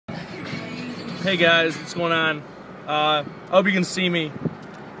Hey guys, what's going on? I hope you can see me.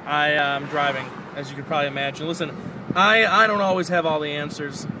 I'm driving, as you can probably imagine. Listen, I don't always have all the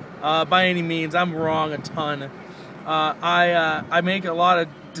answers. By any means, I'm wrong a ton. I make a lot of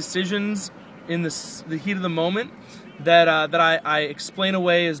decisions in the heat of the moment that I explain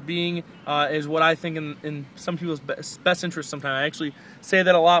away as being is what I think in some people's best interest. Sometimes I actually say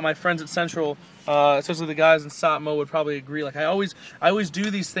that a lot. My friends at Central, especially the guys in Satmo, would probably agree. Like I always do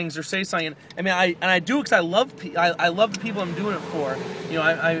these things or say something. I mean, I do because I love the people I'm doing it for. You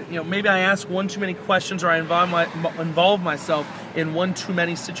know, maybe I ask one too many questions or I involve myself in one too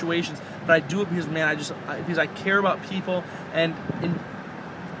many situations. But I do it because, man, because I care about people and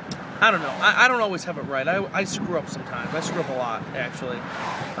I don't know. I don't always have it right. I screw up sometimes. I screw up a lot, actually.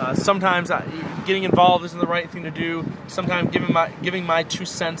 Sometimes getting involved isn't the right thing to do. Sometimes giving my 2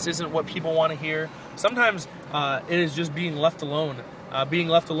 cents isn't what people want to hear. Sometimes it is just being left alone. Being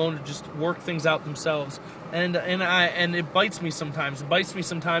left alone to just work things out themselves. And it bites me sometimes. It bites me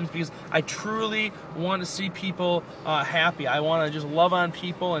sometimes because I truly want to see people happy. I want to just love on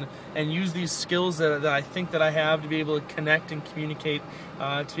people and use these skills that I think that I have to be able to connect and communicate,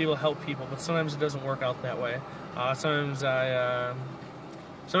 to be able to help people. But sometimes it doesn't work out that way.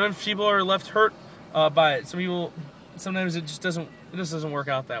 Sometimes people are left hurt by it. Sometimes it just doesn't work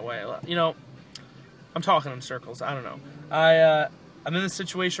out that way. You know, I'm talking in circles. I don't know. I'm in this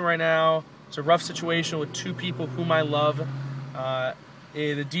situation right now. It's a rough situation with 2 people whom I love.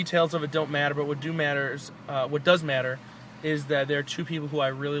 The details of it don't matter, but what does matter is that there are 2 people who I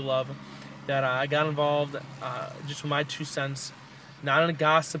really love, that I got involved just with my 2 cents, not in a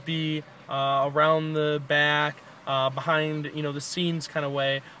gossipy, around the back, behind the scenes kind of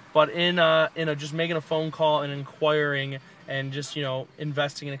way, but in a just making a phone call and inquiring and just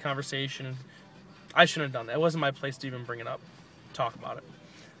investing in a conversation. I shouldn't have done that. It wasn't my place to even bring it up, talk about it.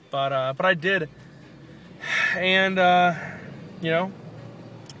 But I did, and I don't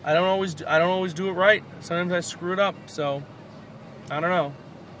always do it right. Sometimes I screw it up. So I don't know.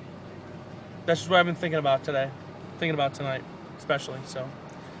 That's just what I've been thinking about today, thinking about tonight, especially. So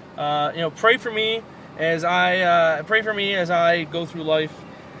pray for me as I go through life,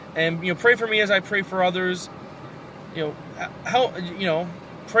 and pray for me as I pray for others. Pray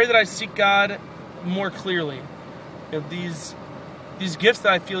that I seek God more clearly. These gifts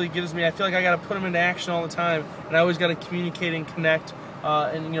that I feel He gives me, I feel like I got to put them into action all the time, and I always got to communicate and connect,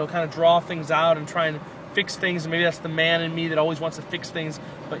 and kind of draw things out and try and fix things. And maybe that's the man in me that always wants to fix things,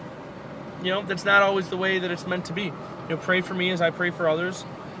 but that's not always the way that it's meant to be. Pray for me as I pray for others,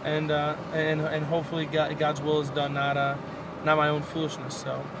 and hopefully God's will is done, not my own foolishness.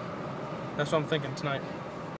 So that's what I'm thinking tonight.